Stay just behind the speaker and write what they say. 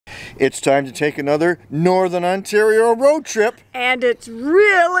It's time to take another Northern Ontario road trip. And it's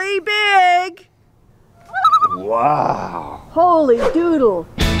really big! Wow! Holy doodle!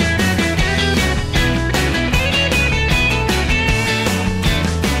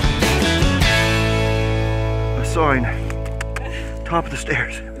 A sign. Top of the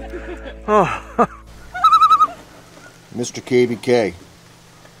stairs. Oh. Mr. KBK,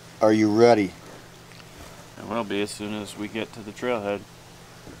 are you ready? I will be as soon as we get to the trailhead.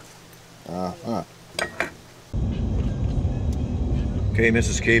 Okay,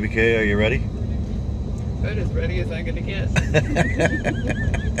 Mrs. KBK, are you ready? About as ready as I'm gonna get.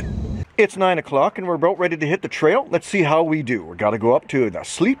 It's 9 o'clock and we're about ready to hit the trail. Let's see how we do. We gotta go up to the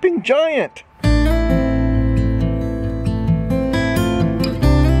Sleeping Giant.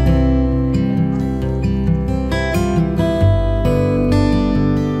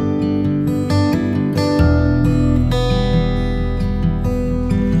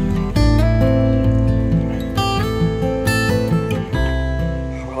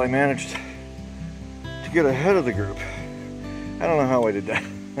 I managed to get ahead of the group. I don't know how I did that.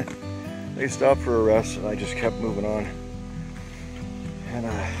 They stopped for a rest and I just kept moving on. And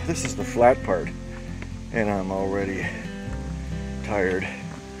this is the flat part and I'm already tired.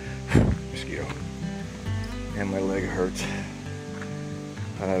 Mosquito. And my leg hurts.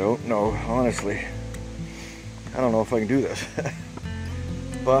 I don't know, honestly. I don't know if I can do this.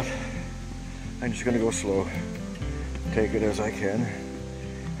 But I'm just gonna go slow. Take it as I can.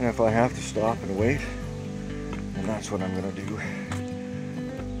 And if I have to stop and wait, then that's what I'm gonna do.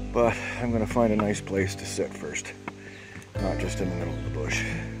 But I'm gonna find a nice place to sit first, not just in the middle of the bush.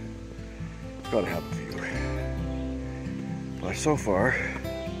 Gotta have a view. But so far,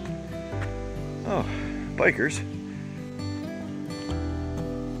 oh, bikers.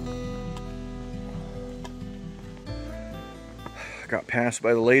 Got passed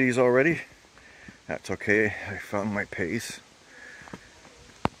by the ladies already. That's okay, I found my pace.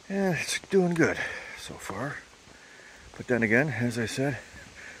 Yeah, it's doing good so far. But then again, as I said,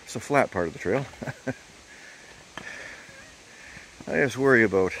 it's the flat part of the trail. I just worry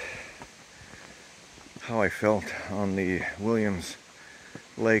about how I felt on the Williams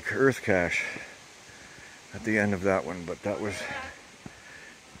Lake Earth Cache at the end of that one, but that was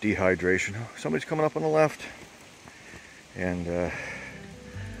dehydration. Somebody's coming up on the left, and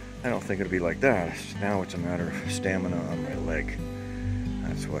I don't think it'll be like that. Now it's a matter of stamina on my leg.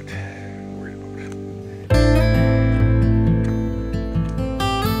 That's what I'm worried about.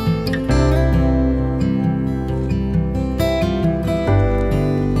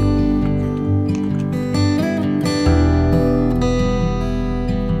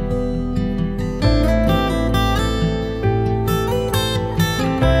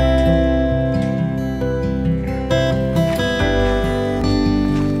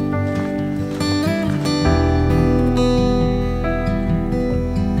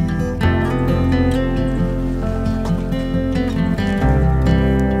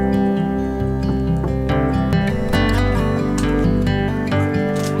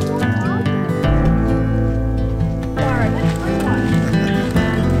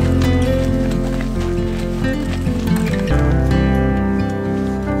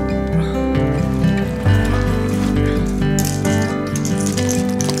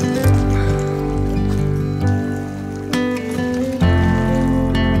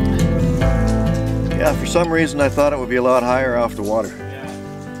 For some reason I thought it would be a lot higher off the water. Yeah.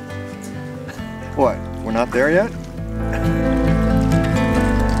 What? We're not there yet?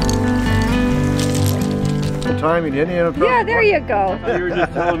 The timing, any of it? Yeah, there you go. You were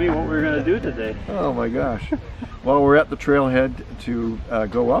just telling me what we were going to do today. Oh my gosh. Well, we're at the trailhead to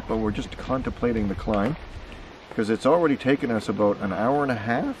go up, and we're just contemplating the climb because it's already taken us about an hour and a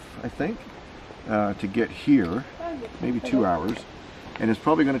half, I think, to get here, maybe 2 hours. And it's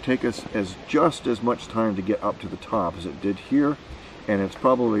probably going to take us just as much time to get up to the top as it did here, and it's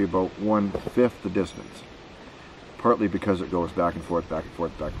probably about 1/5 the distance. Partly because it goes back and forth, back and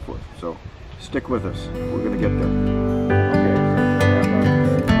forth, back and forth. So stick with us. We're going to get there.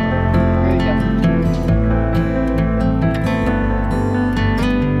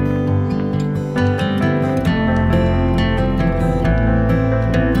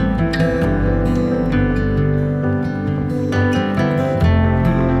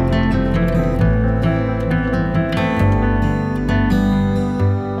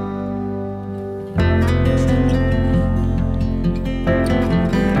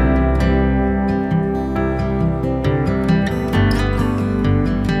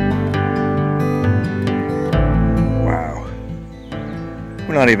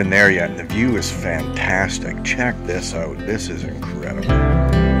 We're not even there yet. The view is fantastic. Check this out. This is incredible.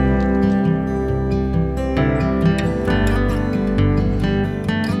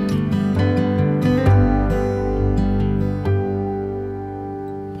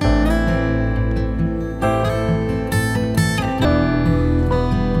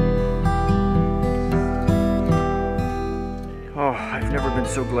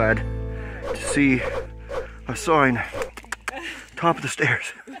 so glad to see a sign, top of the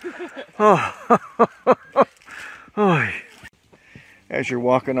stairs. Oh, oh. As you're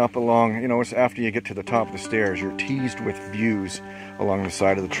walking up along, you know, it's after you get to the top of the stairs, you're teased with views along the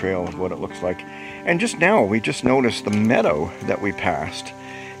side of the trail of what it looks like. And just now, we just noticed the meadow that we passed.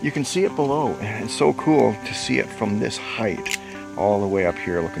 You can see it below, and it's so cool to see it from this height all the way up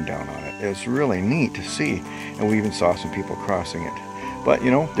here looking down on it. It's really neat to see, and we even saw some people crossing it. But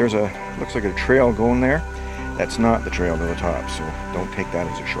you know, there's looks like a trail going there. That's not the trail to the top, so don't take that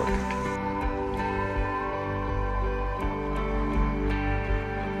as a shortcut.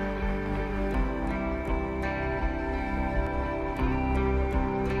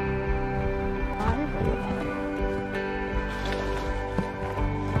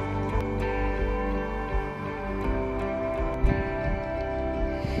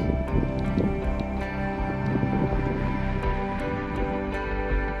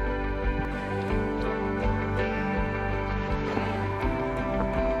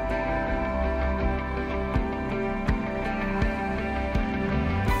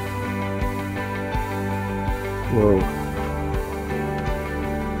 Whoa.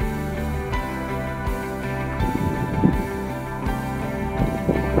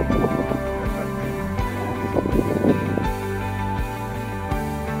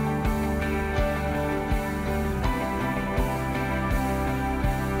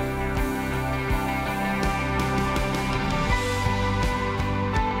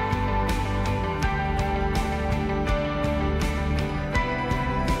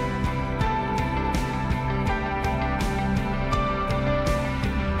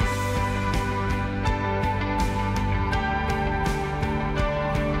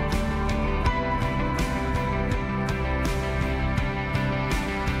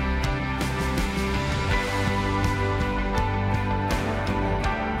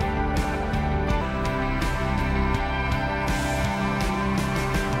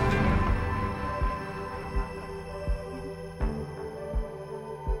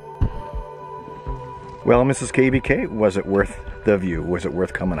 Well, Mrs. KBK, was it worth the view? Was it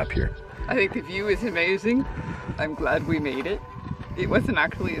worth coming up here? I think the view is amazing. I'm glad we made it. It wasn't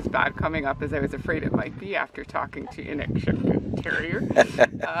actually as bad coming up as I was afraid it might be after talking to Inuk Terrier.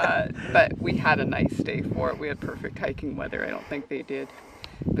 But we had a nice day for it. We had perfect hiking weather. I don't think they did.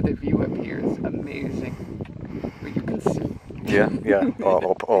 But the view up here is amazing. Well, you can see. Yeah.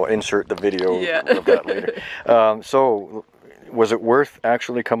 I'll insert the video of that later. So, was it worth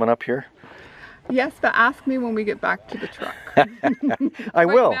actually coming up here? Yes, but ask me when we get back to the truck. I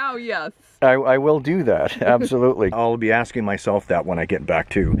will. Right now, yes. I will do that, absolutely. I'll be asking myself that when I get back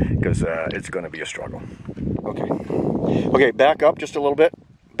too, because it's going to be a struggle. Okay, back up just a little bit.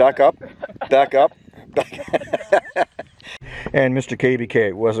 Back up. And Mr.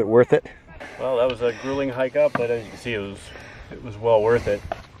 KBK, was it worth it? Well, that was a grueling hike up, but as you can see, it was well worth it.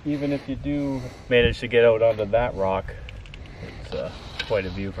 Even if you do manage to get out onto that rock, it's quite a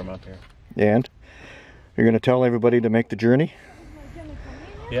view from up here. And you're going to tell everybody to make the journey?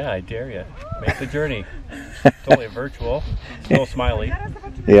 Yeah, I dare you. Make the journey. It's only virtual. Still smiley.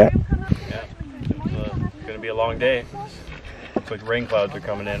 Yeah. Yeah. It's going to be a long day. Looks like rain clouds are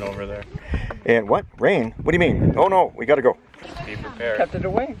coming in over there. And what? Rain? What do you mean? Oh no, we got to go. Be prepared. Kept it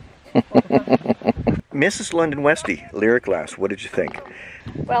away. Mrs. London Westy, Lyric Lass, what did you think?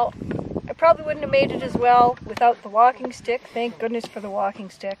 Well, I probably wouldn't have made it as well without the walking stick. Thank goodness for the walking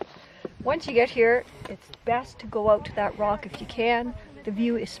stick. Once you get here, it's best to go out to that rock if you can. The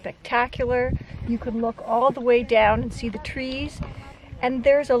view is spectacular. You can look all the way down and see the trees. And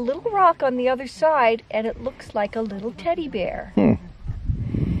there's a little rock on the other side, and it looks like a little teddy bear.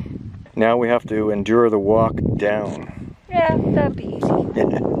 Now we have to endure the walk down. Yeah, that'd be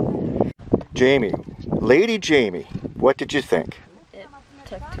easy. Jamie, Lady Jamie, what did you think? It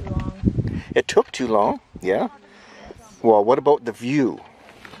took too long. It took too long? Yeah? Well, what about the view?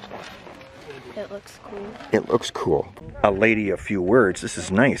 It looks cool. It looks cool. A lady of few words. This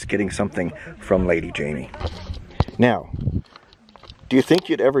is nice, getting something from Lady Jamie. Now, do you think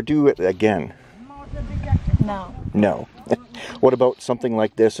you'd ever do it again? No. No. What about something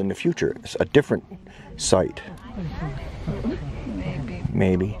like this in the future? It's a different site.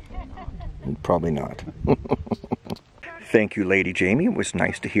 Maybe. Probably not. Thank you, Lady Jamie. It was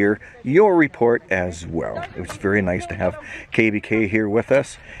nice to hear your report as well. It was very nice to have KBK here with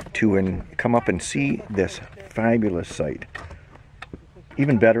us to come up and see this fabulous site.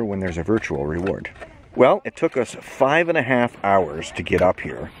 Even better when there's a virtual reward. Well, it took us 5.5 hours to get up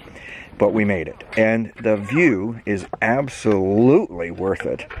here, but we made it. And the view is absolutely worth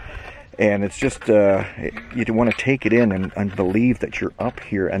it. And it's just, you want to take it in and believe that you're up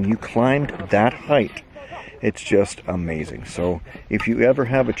here and you climbed that height. It's just amazing. So if you ever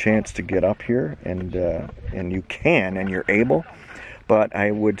have a chance to get up here, and you can and you're able, but I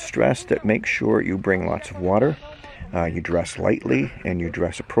would stress that make sure you bring lots of water, you dress lightly, and you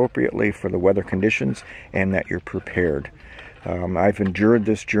dress appropriately for the weather conditions, and that you're prepared. I've endured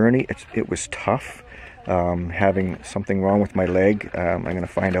this journey. It was tough. Having something wrong with my leg. I'm going to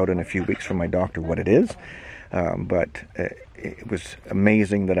find out in a few weeks from my doctor what it is. But it was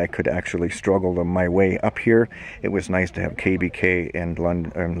amazing that I could actually struggle my way up here. It was nice to have KBK and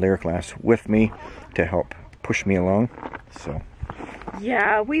Lyriclass with me to help push me along. So.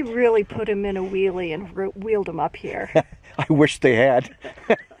 Yeah, we really put him in a wheelie and wheeled him up here. I wish they had.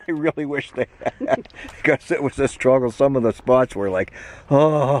 I really wish they had. Because it was a struggle. Some of the spots were like,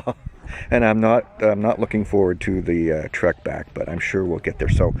 oh. And I'm not looking forward to the trek back, but I'm sure we'll get there.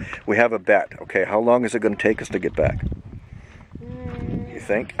 So we have a bet. Okay, how long is it going to take us to get back? You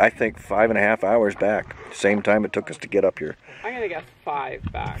think? I think 5.5 hours back. Same time it took us to get up here. I'm going to guess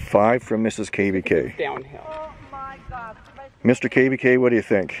 5 back. 5 from Mrs. KBK. Downhill. Mr. KBK, what do you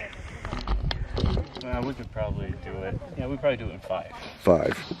think? We could probably do it. Yeah, we'd probably do it in 5.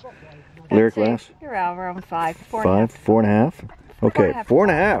 5. Lyriclass? You're around 5. 5, 4.5. Okay,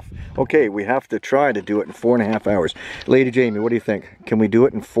 4.5. Okay, we have to try to do it in 4.5 hours. Lady Jamie, what do you think? Can we do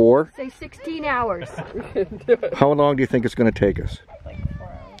it in 4? Say 16 hours. How long do you think it's going to take us? Like 4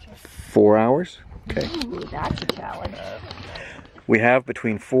 hours. 4 hours? Okay. Ooh, that's a challenge. We have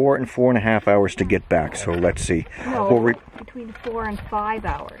between 4 and 4.5 hours to get back, so let's see. No, between 4 and 5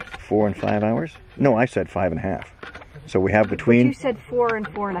 hours. 4 and 5 hours? No, I said 5.5. So we have between... You said 4 and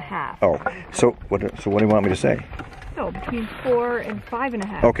 4.5. Oh, so what do you want me to say? No, between 4 and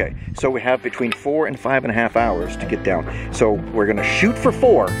 5.5. Okay, so we have between 4 and 5.5 hours to get down. So we're going to shoot for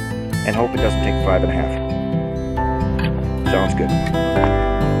 4 and hope it doesn't take 5.5. Sounds good.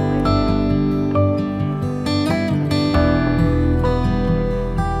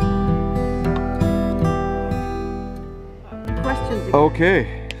 Questions again.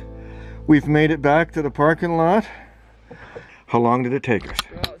 Okay, we've made it back to the parking lot. How long did it take us?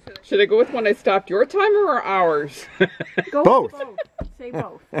 Should I go with when I stopped your timer or ours? Go Both. Say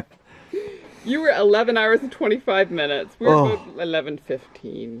both. You were 11 hours and 25 minutes. We were about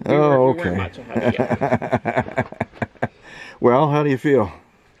 11:15. We weren't much ahead of you. Well, how do you feel?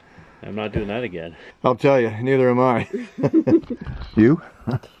 I'm not doing that again. I'll tell you, neither am I. You?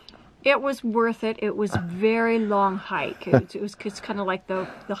 It was worth it. It was a very long hike. It was kind of like the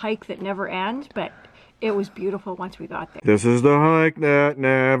hike that never ends, but it was beautiful once we got there. This is the hike that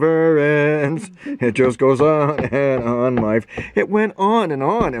never ends. It just goes on and on. It went on and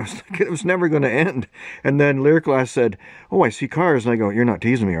on. It was never going to end. And then Lyriclass said, "Oh, I see cars." And I go, "You're not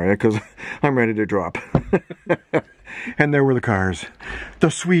teasing me, are you? Because I'm ready to drop." And there were the cars.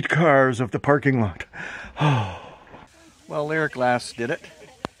 The sweet cars of the parking lot. Oh. Well, Lyriclass did it.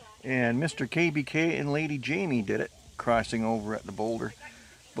 And Mr. KBK and Lady Jamie did it, crossing over at the boulder.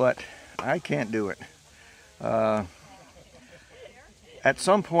 But I can't do it. At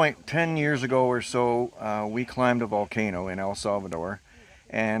some point 10 years ago or so, we climbed a volcano in El Salvador,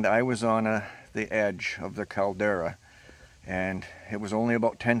 and I was on the edge of the caldera, and it was only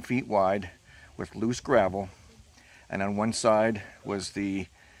about 10 feet wide with loose gravel, and on one side was the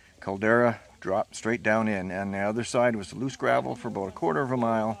caldera dropped straight down in, and the other side was the loose gravel for about 1/4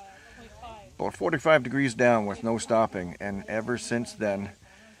 mile, about 45 degrees down with no stopping. And ever since then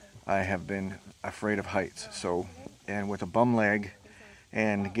I have been afraid of heights. So, and with a bum leg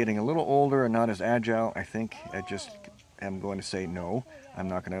and getting a little older and not as agile, I think I just am going to say no, I'm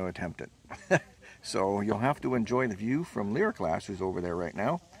not going to attempt it. So you'll have to enjoy the view from Lyriclass, who's over there right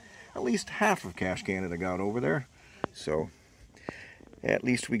now. At least half of Cache Canada got over there. So at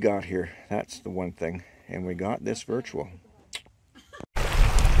least we got here. That's the one thing. And we got this virtual.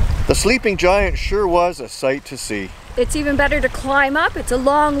 The Sleeping Giant sure was a sight to see. It's even better to climb up. It's a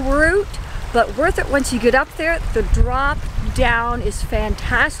long route, but worth it once you get up there. The drop down is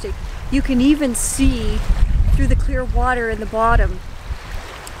fantastic. You can even see through the clear water in the bottom.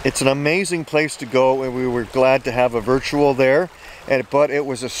 It's an amazing place to go, and we were glad to have a virtual there. But it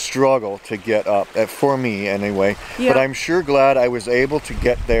was a struggle to get up, for me anyway. Yep. But I'm sure glad I was able to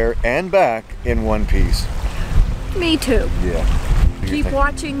get there and back in one piece. Me too. Yeah. Keep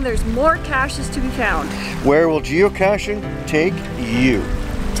watching, there's more caches to be found. Where will geocaching take you?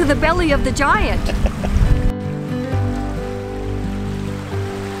 To the belly of the giant.